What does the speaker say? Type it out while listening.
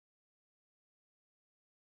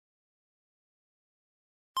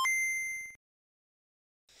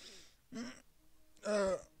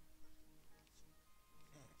Uh,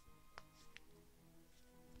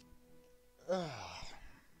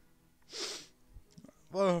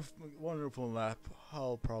 well, wonderful map.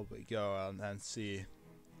 I'll probably go out and see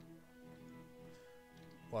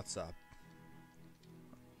what's up.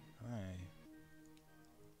 Hi.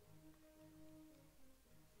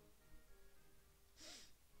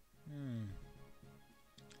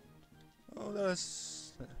 Oh,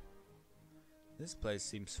 this place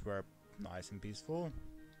seems very nice and peaceful.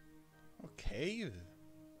 A cave.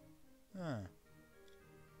 Huh.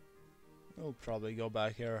 We'll probably go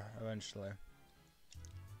back here eventually.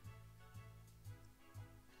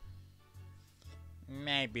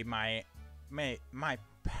 Maybe my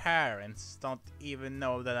parents don't even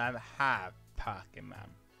know that I have Pokemon.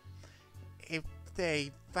 If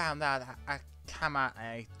they found out I come out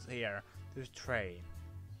here to train,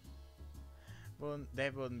 they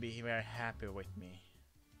wouldn't be very happy with me.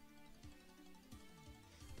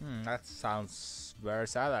 That sounds very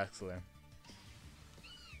sad actually.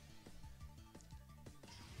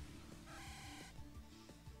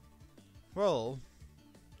 Well,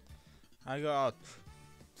 I got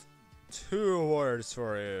 2 words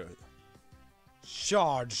for you.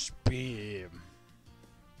 Charge beam.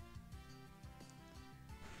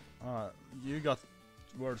 You got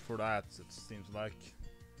words for that, it seems like.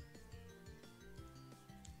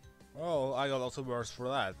 Oh, I got also words for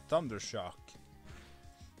that. Thunder shock.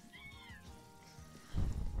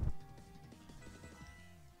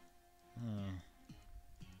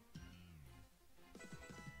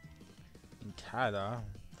 Kinda.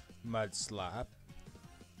 Mud slap.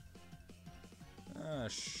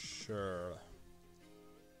 Sure.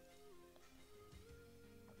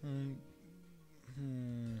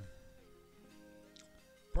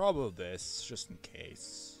 Probably this, just in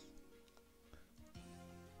case.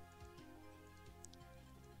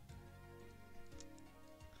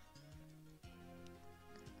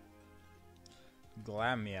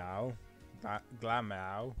 Glameow.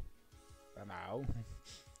 Glameow. Glameow.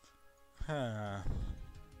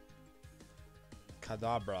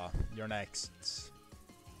 Kadabra, you're next.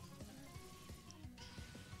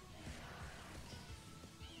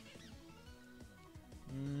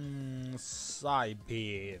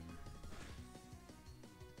 Psybeam.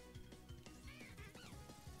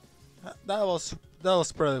 That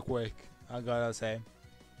was pretty quick, I gotta say.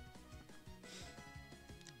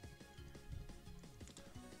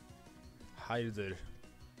 Hyder.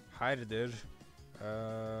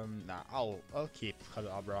 Nah, I'll keep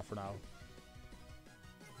Kadabra for now.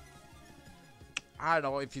 I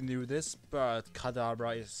don't know if you knew this, but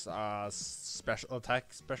Kadabra is a special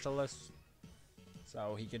attack specialist.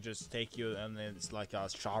 So he can just take you and it's like a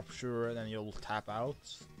sharpshooter and then you'll tap out.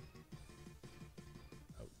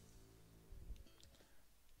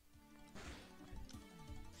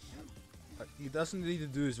 Oh. He doesn't need to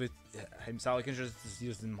do this with himself, he can just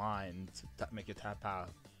use his mind to make it tap out.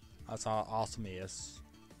 That's how awesome he is.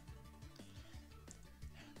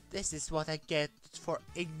 This is what I get for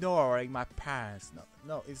ignoring my parents.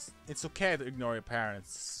 No, it's okay to ignore your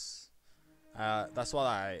parents. That's what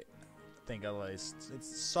I think at least.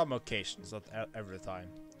 It's some occasions, not every time.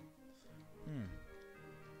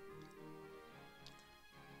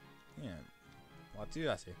 Yeah. What do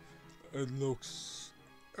you see? It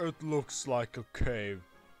looks like a cave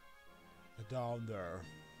down there.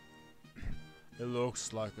 It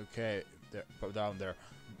looks like a cave down there,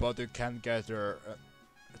 but you can't get there.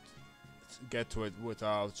 Get to it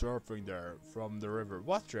without surfing there from the river.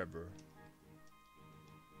 What river?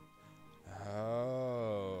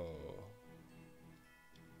 Oh.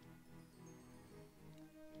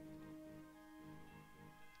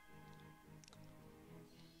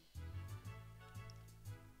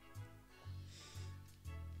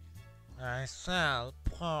 I sell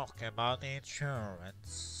Pokemon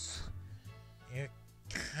insurance. You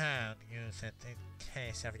can use it in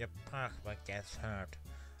case of your Pokemon gets hurt.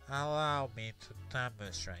 Allow me to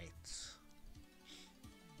demonstrate.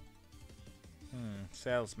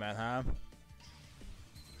 Salesman, huh?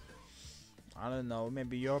 I don't know,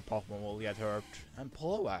 maybe your Pokemon will get hurt. And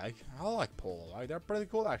Poliwag, I like Poliwag, they're pretty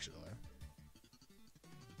cool actually.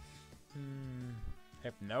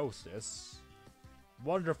 Hypnosis.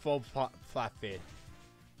 Wonderful Flappy.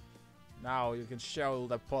 Now you can show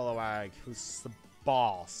the Poliwag who's the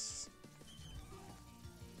boss.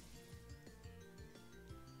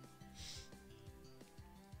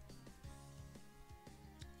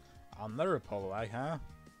 Another Poliwag, huh?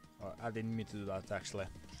 Oh, I didn't mean to do that actually.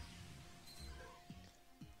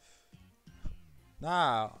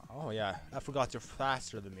 Nah, oh yeah, I forgot you're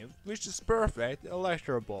faster than me, which is perfect.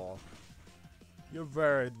 Electro Ball. You're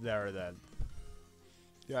very there then.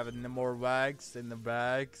 Do you have any more wags in the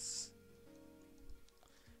bags?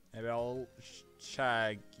 Maybe I'll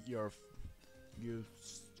shag your you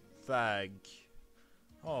fag.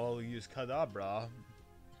 Oh, I'll use Kadabra.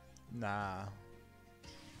 Nah.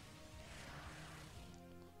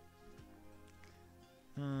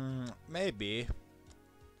 Maybe.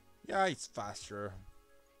 Yeah, it's faster.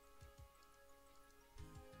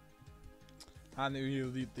 And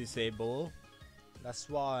you disable. That's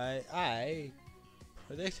why I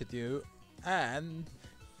predicted you and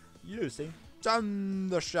using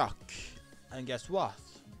Thundershock. And guess what,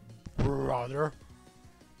 brother?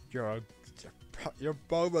 Your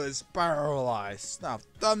bubble is paralyzed. Now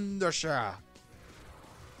Thundershock.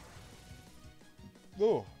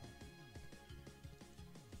 Whoa.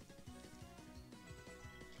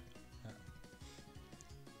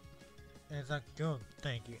 It's a good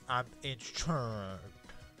thing I'm insured.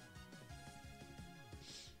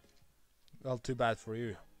 Well, too bad for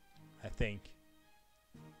you, I think.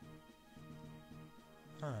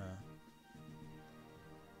 Huh.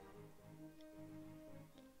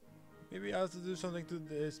 Maybe I have to do something to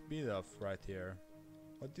this bidoof right here.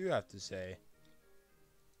 What do you have to say?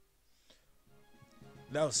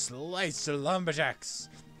 Those laser lumberjacks!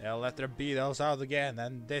 They'll let their beetles out again,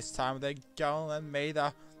 and this time they gone and made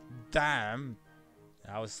a dam.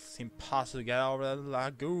 Now it's impossible to get over the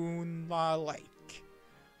lagoon lake.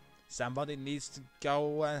 Somebody needs to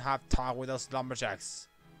go and have talk with those lumberjacks.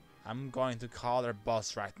 I'm going to call their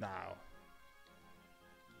boss right now.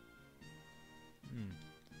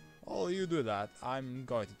 While you do that, I'm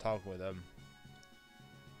going to talk with them.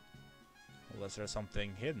 Unless there's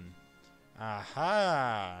something hidden.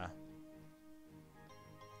 Aha!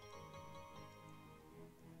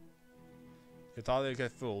 You thought you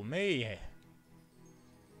could fool me?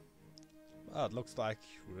 Well, it looks like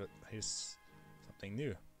here's something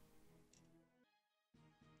new.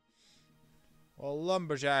 Well,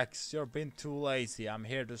 lumberjacks, you're being too lazy. I'm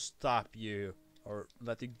here to stop you, or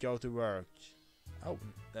let you go to work. Oh,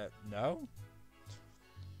 no?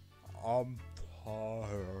 I'm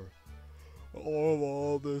tired of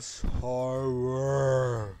all this hard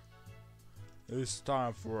work. It's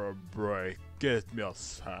time for a break. Get me a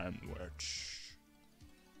sandwich.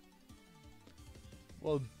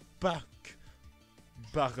 Well,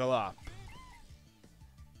 buckle up.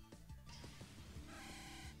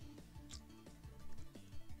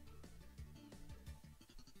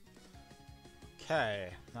 Okay,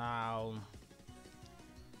 now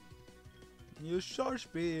use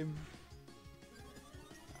charge beam.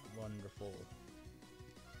 Wonderful.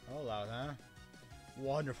 All out, huh?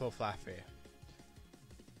 Wonderful, Fluffy.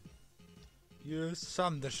 Use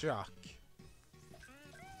Thundershock.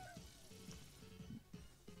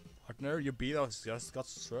 Partner, your beetles just got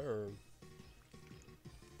served.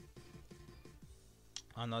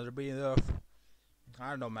 Another bidoof. I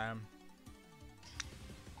don't know, man.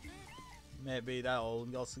 Maybe that'll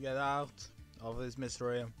just get out of his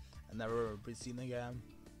mystery and never be seen again.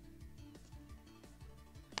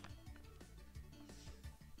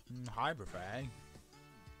 Hyperfang.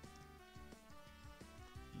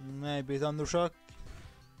 Maybe Thundershock.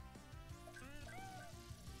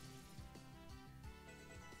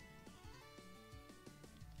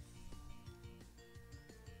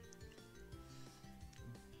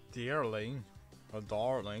 Dearling, or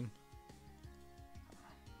darling.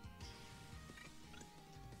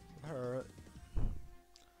 Her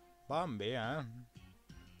Bambi, huh?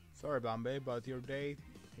 Sorry, Bambi, but your date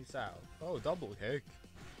is out. Oh, double kick.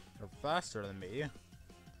 You're faster than me.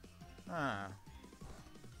 Ah.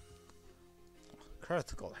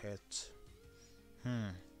 Critical hit.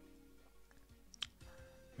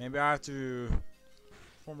 Maybe I have to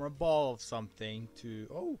form a ball of something to.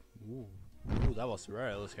 Oh, ooh, that was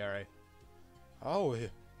really scary. Oh,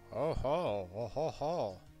 oh ho, oh ho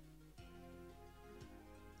ho.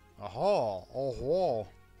 Aha, oh,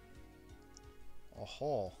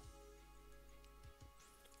 aha.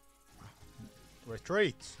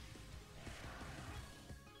 Retreat.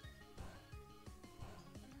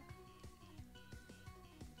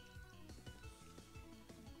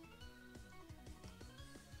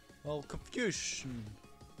 Well, confusion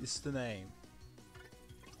is the name.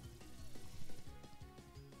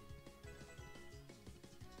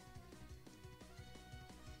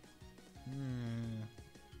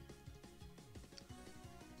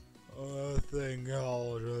 I think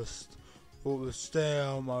I'll just stay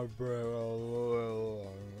on my break a little longer.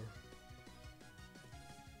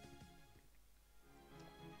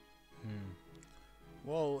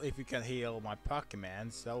 Well, if you can heal my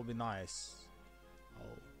Pokemons, that would be nice.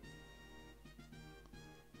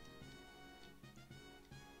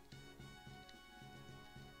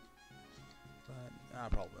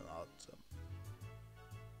 Probably not.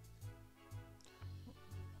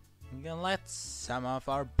 We can let some of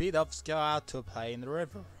our beat-ups go out to play in the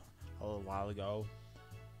river a little while ago.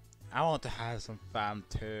 I want to have some fun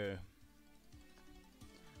too.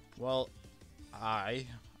 Well,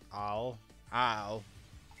 I'll.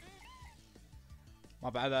 My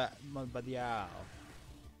buddy Al.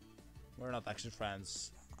 We're not actually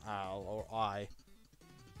friends, Al or I.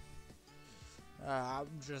 I'm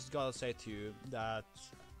just gonna say to you that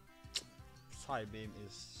Psybeam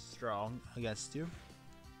is strong against you,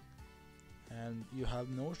 and you have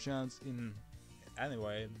no chance in any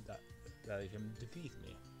way that you can defeat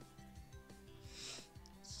me.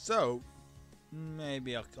 So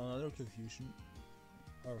maybe another confusion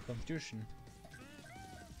or competition.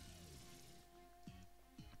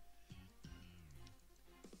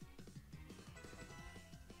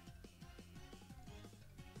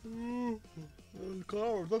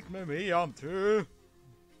 Carl, look at me, I'm too.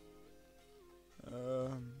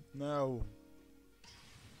 No.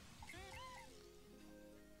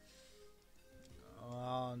 Come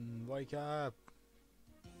on, wake up.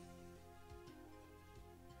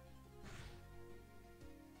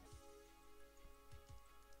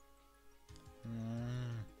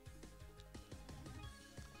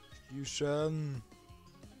 Fusion.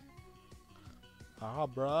 Ah,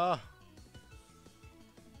 bruh.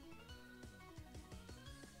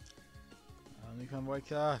 And you can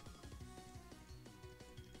wake up.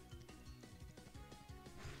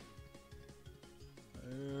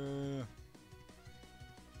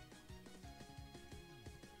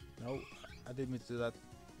 No, I didn't mean to do that.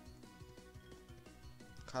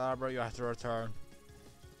 Calabra, you have to return.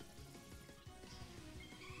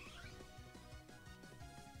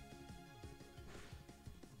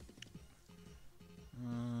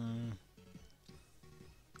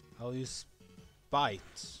 I'll use bite.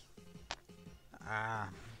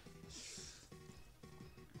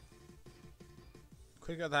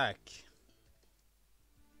 Quick attack.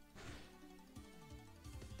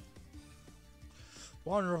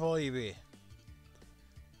 Wonderful Eevee.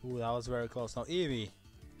 Ooh, that was very close. Now Eevee.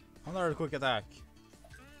 Another quick attack.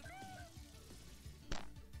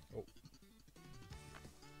 Oh.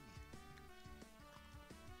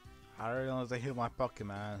 I really want to heal my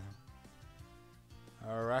Pokemon.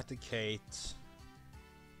 Eradicate.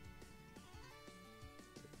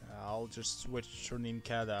 I'll just switch to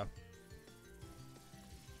Nincada.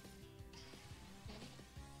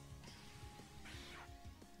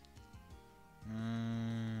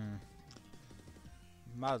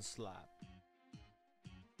 Mud slap.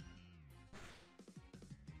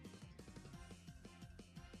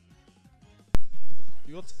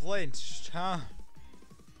 You got flinched, huh?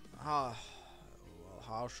 Well,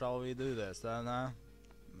 how shall we do this then?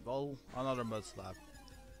 Well, another mud slap.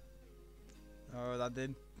 Oh, that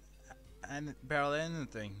didn't and barely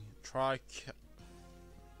anything. Try.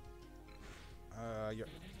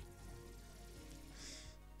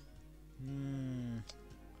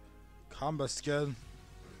 Combo skin.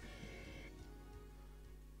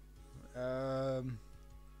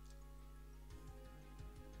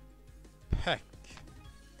 Peck.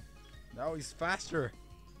 Now he's faster.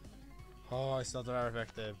 Oh, it's not very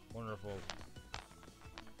effective. Wonderful.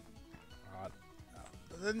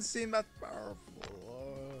 It didn't seem that powerful.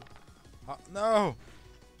 No!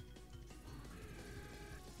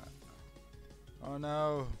 Oh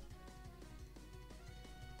no.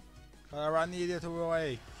 I need you to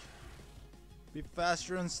awake. Be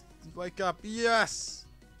faster and wake up. Yes!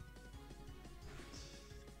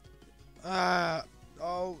 Oh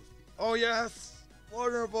yes!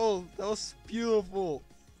 Wonderful! That was beautiful!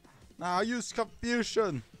 Now use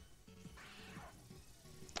confusion!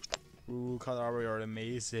 Ooh, Kadabra, you're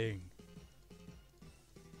amazing.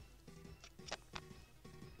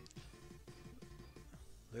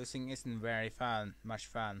 Losing isn't very fun, much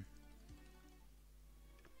fun.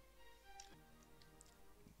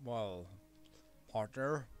 Well,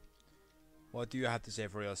 partner, what do you have to say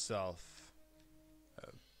for yourself?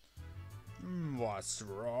 What's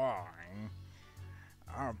wrong?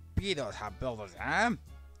 Our beetles have built us, huh?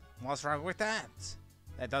 What's wrong with that?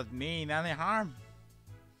 That doesn't mean any harm.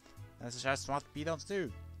 That's just what beetles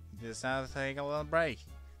do. You just have to take a little break.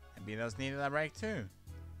 And beetles needed a break too.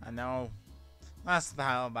 I know. That's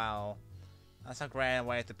battle. That's a great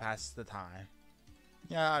way to pass the time.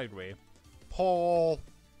 Yeah, I agree. Paul,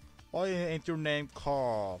 why ain't your name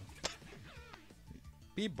called?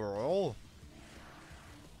 Beeble.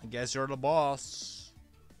 I guess you're the boss.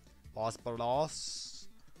 Boss.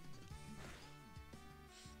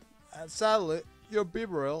 And sadly, your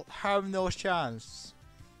Beeble have no chance.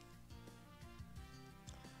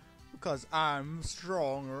 Cause I'm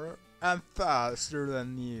stronger and faster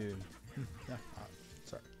than you.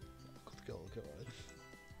 Sorry. Kill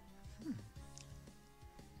it.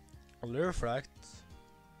 A little reflect.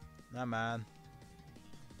 Nah, man.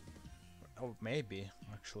 Oh, maybe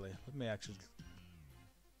actually. Let me actually.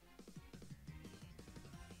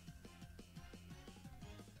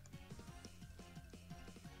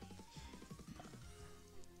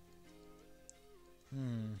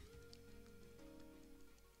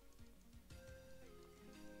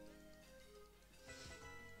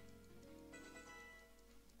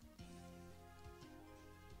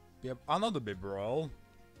 Yep, another big brawl.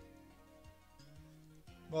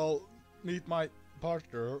 Well, meet my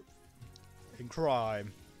partner in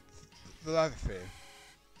crime, Fluffy.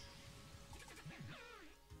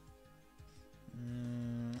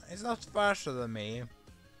 It's not faster than me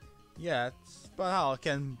yet, but I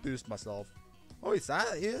can boost myself. Oh, it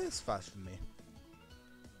is faster than me.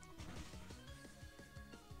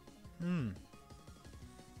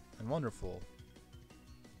 And wonderful.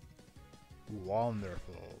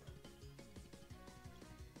 Wonderful.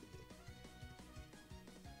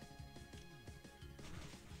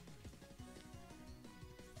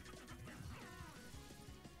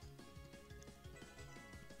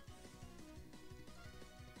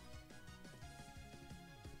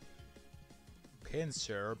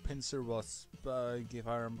 Pincer was, if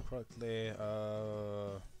I remember correctly,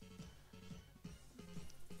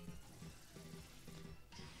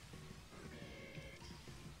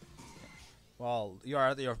 well, you are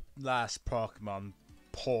at your last Pokemon,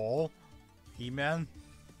 Paul, He-Man.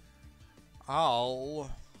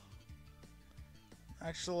 I'll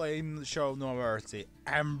actually show no mercy.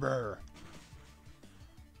 Ember.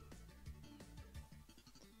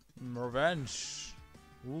 Revenge.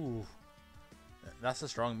 Ooh. That's a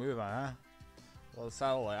strong move, huh? Well,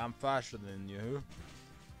 sadly, I'm faster than you.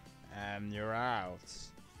 And you're out.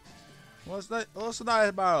 What's a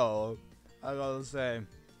nice battle, I gotta say.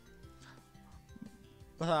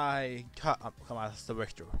 But I come out as the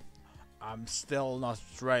victor. I'm still not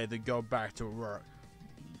ready to go back to work.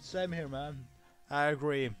 Same here, man. I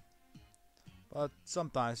agree. But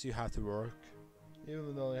sometimes you have to work.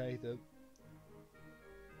 Even though I hate it.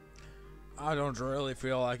 I don't really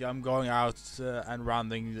feel like I'm going out and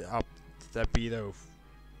rounding up the bidoof.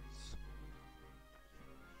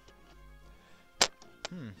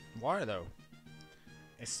 Why though?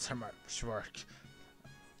 It's too much work.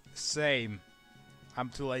 Same. I'm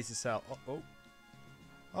too lazy to sell.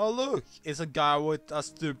 Oh look! It's a guy with a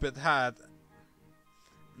stupid hat.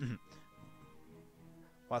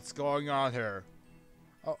 What's going on here?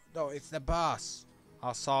 Oh no, it's the boss.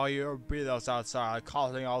 I saw your videos outside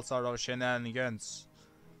causing all sorts of shenanigans.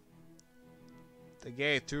 The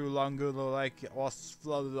gate to Laguna Lake was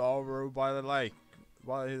flooded over by the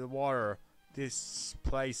water.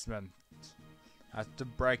 Displacement. I had to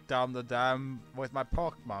break down the dam with my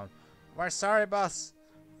Pokemon. We're sorry, boss.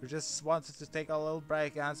 We just wanted to take a little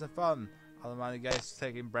break and have some fun. I don't mind you guys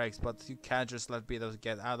taking breaks, but you can't just let Beatles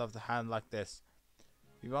get out of the hand like this.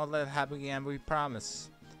 We won't let it happen again, we promise.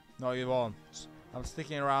 No, you won't. I'm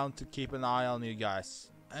sticking around to keep an eye on you guys.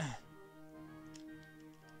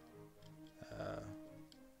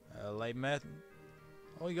 Late met.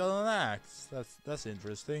 Oh, you got an axe. That's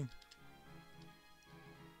interesting.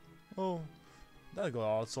 Oh, that got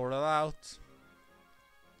all sorted out.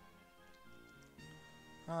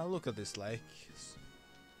 Look at this lake.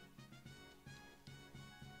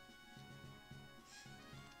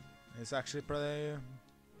 It's actually pretty.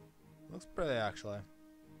 Looks pretty actually.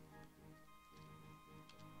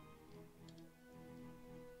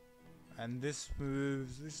 And this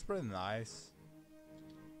is pretty nice.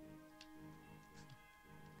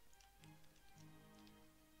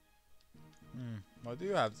 What do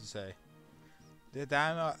you have to say? The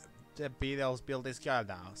damn the Beatles built this guy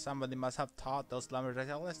now. Somebody must have taught those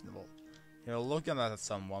lumberjacks are listenable. You're looking at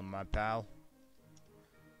someone, my pal.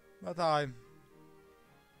 But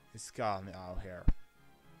it's gone out here.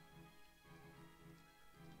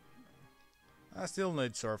 I still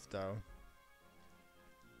need surf though.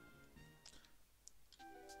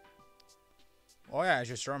 Oh yeah, I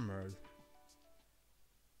just remembered.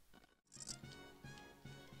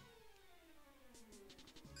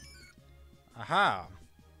 Aha!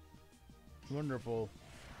 Wonderful.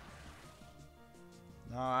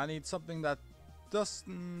 Now I need something that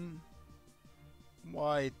doesn't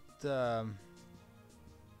quite probably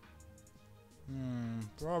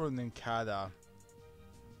Ninkada.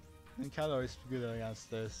 Ninkada is good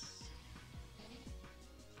against this.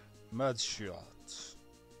 Mud shot.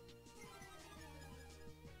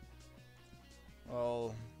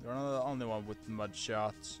 Well, you're not the only one with mud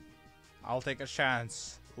shots. I'll take a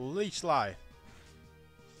chance. Leech life.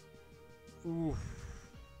 Ooh.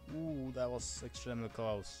 Ooh, that was extremely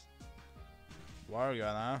close. Where are you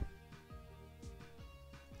now?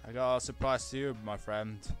 I got a surprise to you, my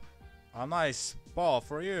friend. A nice ball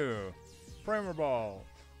for you. Framer ball.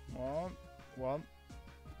 One,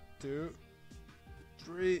 2,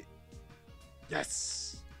 3.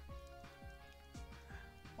 Yes!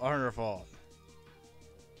 Wonderful.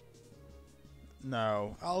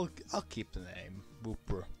 No, I'll keep the name.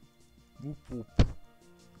 Whooper. Whoop whoop.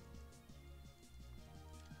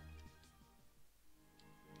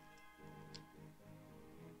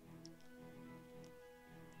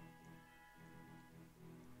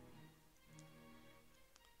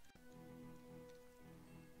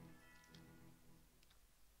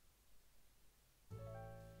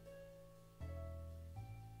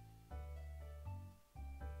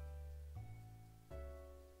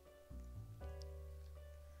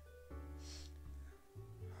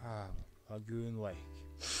 Lagoon Lake.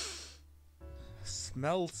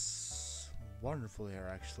 Smells wonderful here,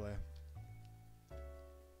 actually.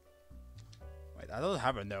 Wait, I don't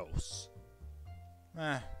have a nose.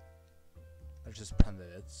 I just planted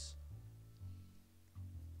it.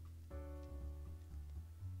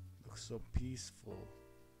 Looks so peaceful.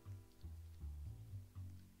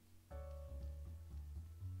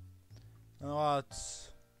 You know what?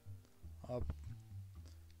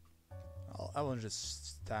 I will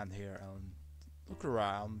just stand here and look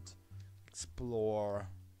around, explore,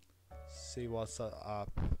 see what's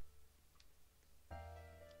up.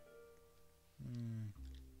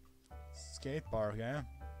 Skate park, yeah?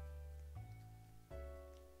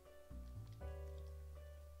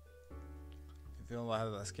 If you don't have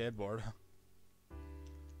a skateboard.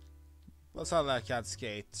 But sadly I can't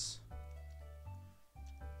skate.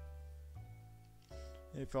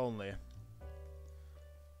 If only.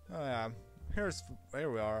 Oh yeah. Here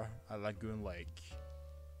we are at Lagoon Lake.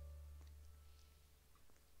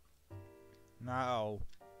 Now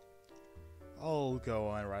I'll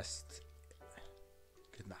go and rest.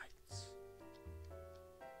 Good night.